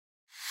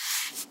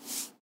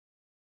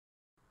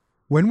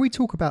When we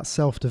talk about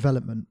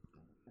self-development,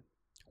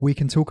 we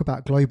can talk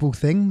about global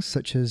things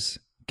such as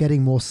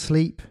getting more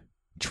sleep,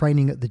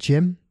 training at the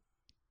gym,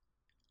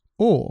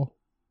 or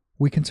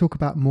we can talk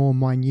about more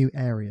minute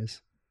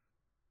areas.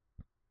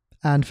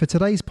 And for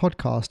today's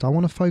podcast, I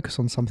want to focus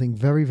on something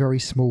very, very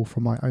small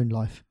from my own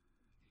life.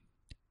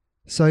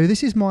 So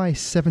this is my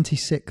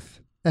 76th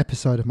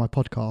episode of my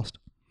podcast.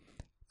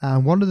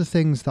 And one of the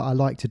things that I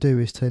like to do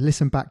is to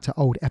listen back to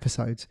old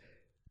episodes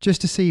just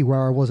to see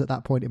where I was at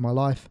that point in my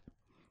life.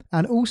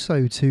 And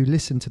also to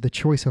listen to the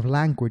choice of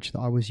language that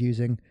I was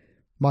using,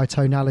 my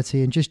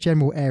tonality, and just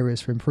general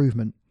areas for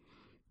improvement.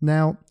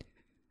 Now,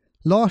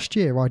 last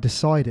year I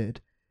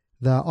decided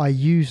that I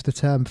used the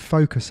term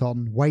focus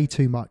on way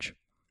too much.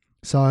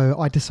 So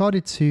I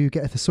decided to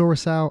get a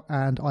thesaurus out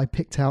and I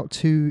picked out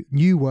 2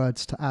 new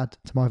words to add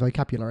to my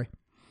vocabulary.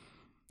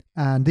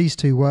 And these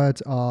 2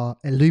 words are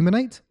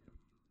illuminate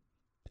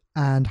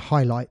and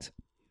highlight.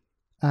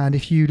 And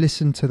if you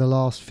listen to the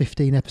last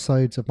 15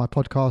 episodes of my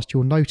podcast,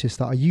 you'll notice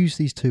that I use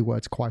these 2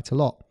 words quite a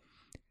lot.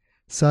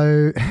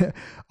 So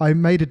I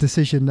made a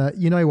decision that,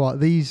 you know what,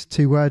 these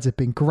 2 words have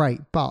been great,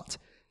 but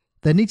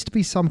there needs to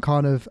be some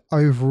kind of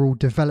overall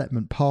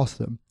development past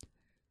them.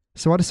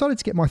 So I decided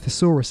to get my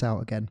thesaurus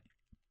out again.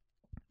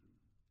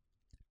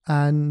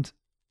 And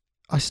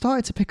I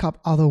started to pick up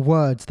other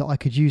words that I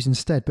could use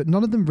instead, but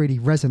none of them really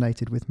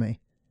resonated with me.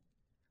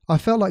 I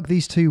felt like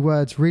these 2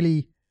 words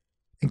really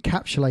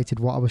encapsulated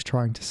what I was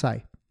trying to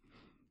say.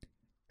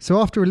 So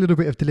after a little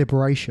bit of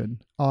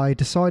deliberation, I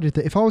decided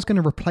that if I was going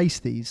to replace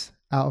these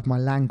out of my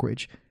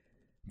language,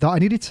 that I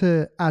needed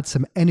to add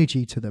some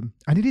energy to them.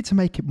 I needed to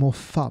make it more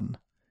fun.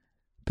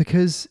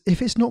 Because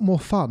if it's not more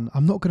fun,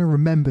 I'm not going to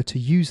remember to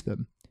use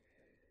them.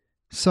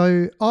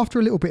 So after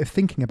a little bit of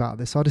thinking about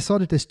this, I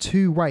decided there's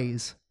 2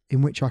 ways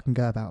in which I can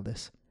go about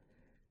this.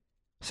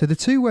 So the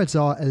 2 words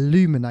are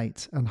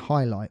illuminate and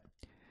highlight.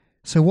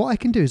 So what I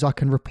can do is I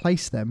can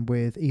replace them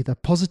with either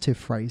positive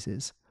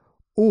phrases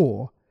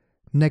or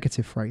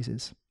negative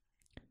phrases.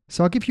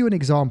 So I'll give you an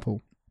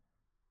example.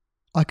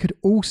 I could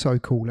also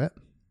call it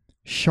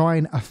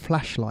shine a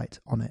flashlight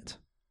on it.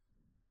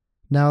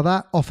 Now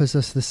that offers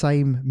us the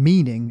same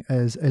meaning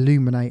as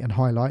illuminate and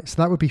highlight,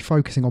 so that would be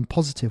focusing on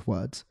positive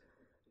words.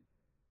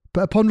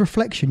 But upon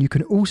reflection, you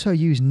can also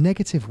use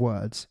negative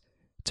words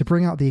to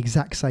bring out the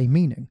exact same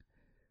meaning.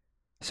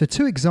 So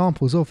 2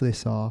 examples of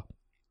this are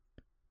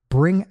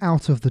bring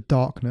out of the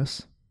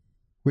darkness,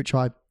 which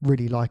I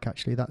really like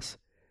actually, that's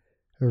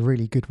a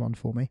really good one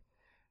for me,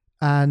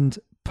 and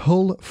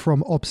pull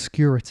from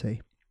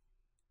obscurity.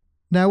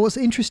 Now what's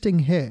interesting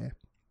here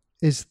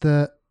is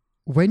that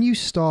when you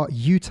start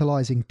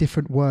utilizing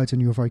different words in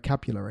your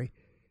vocabulary,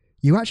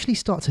 you actually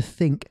start to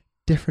think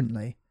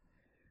differently.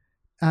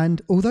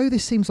 And although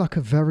this seems like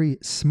a very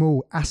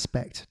small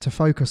aspect to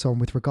focus on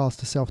with regards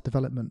to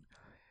self-development,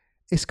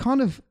 it's kind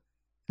of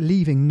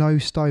leaving no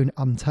stone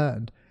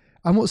unturned.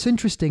 And what's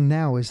interesting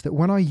now is that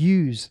when I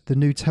use the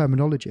new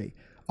terminology,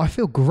 I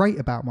feel great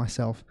about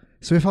myself.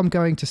 So if I'm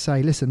going to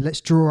say, listen,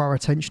 let's draw our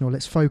attention or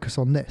let's focus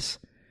on this,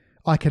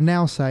 I can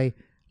now say,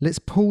 let's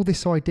pull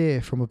this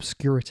idea from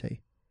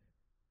obscurity.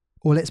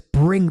 Or let's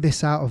bring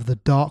this out of the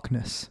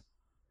darkness.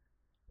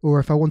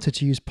 Or if I wanted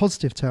to use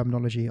positive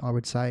terminology, I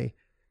would say,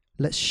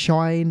 let's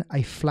shine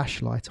a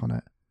flashlight on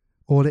it.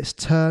 Or let's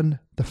turn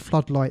the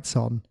floodlights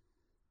on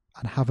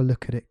and have a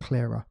look at it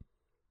clearer.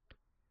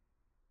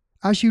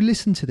 As you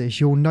listen to this,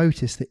 you'll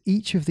notice that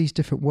each of these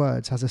different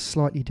words has a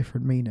slightly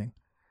different meaning.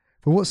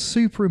 But what's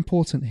super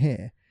important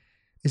here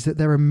is that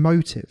they're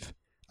emotive.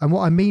 And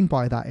what I mean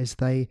by that is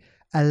they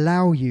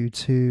allow you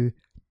to...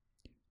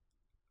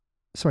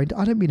 Sorry,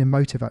 I don't mean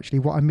emotive actually.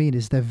 What I mean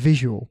is they're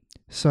visual.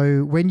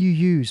 So when you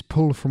use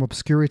pull from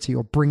obscurity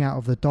or bring out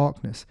of the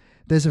darkness,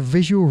 there's a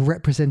visual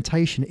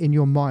representation in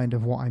your mind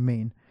of what I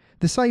mean.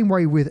 The same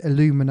way with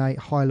illuminate,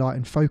 highlight,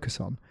 and focus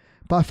on.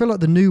 But I feel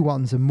like the new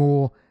ones are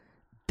more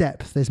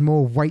depth, there's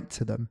more weight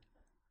to them.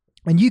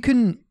 And you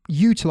can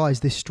utilize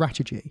this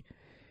strategy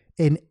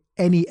in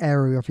any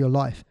area of your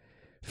life.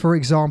 For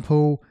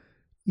example,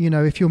 you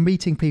know, if you're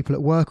meeting people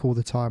at work all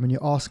the time and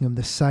you're asking them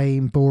the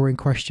same boring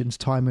questions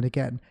time and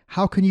again,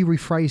 how can you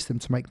rephrase them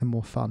to make them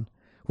more fun?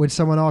 When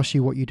someone asks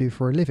you what you do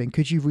for a living,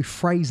 could you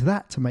rephrase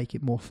that to make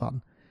it more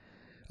fun?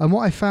 And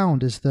what I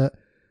found is that,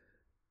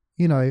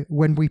 you know,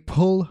 when we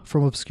pull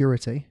from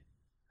obscurity,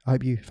 I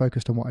hope you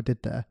focused on what I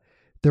did there,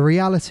 the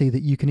reality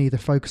that you can either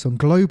focus on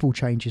global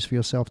changes for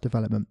your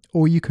self-development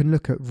or you can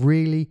look at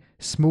really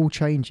small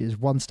changes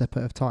one step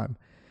at a time.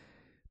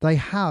 They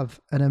have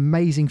an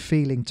amazing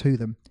feeling to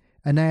them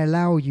and they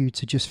allow you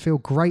to just feel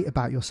great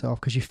about yourself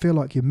because you feel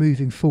like you're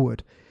moving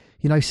forward.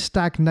 You know,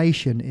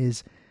 stagnation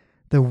is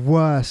the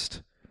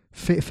worst.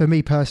 For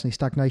me personally,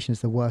 stagnation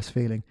is the worst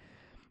feeling.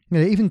 You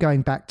know, even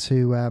going back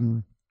to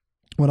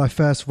when I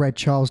first read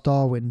Charles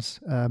Darwin's,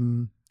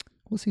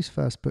 what's his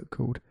first book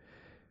called?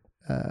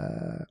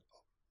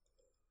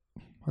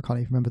 I can't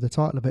even remember the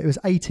title of it. It was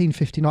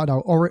 1859,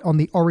 on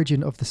the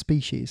origin of the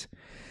species.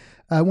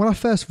 When I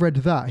first read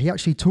that, he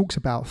actually talks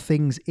about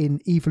things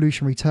in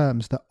evolutionary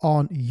terms that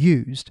aren't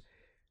used.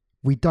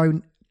 We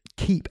don't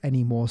keep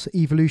anymore. So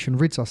evolution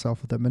rids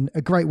ourselves of them. And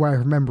a great way of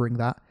remembering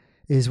that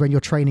is when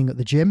you're training at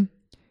the gym.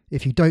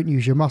 If you don't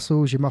use your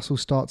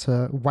muscles start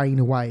to wane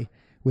away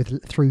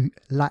through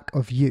lack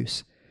of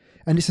use.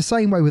 And it's the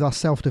same way with our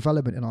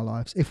self-development in our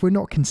lives. If we're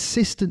not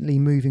consistently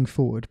moving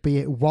forward, be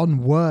it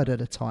one word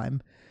at a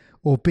time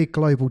or big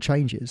global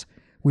changes,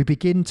 we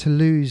begin to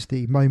lose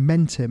the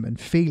momentum and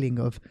feeling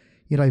of,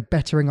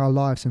 bettering our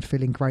lives and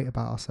feeling great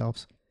about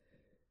ourselves.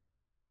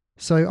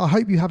 So I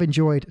hope you have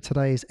enjoyed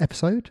today's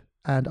episode,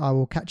 and I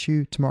will catch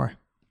you tomorrow.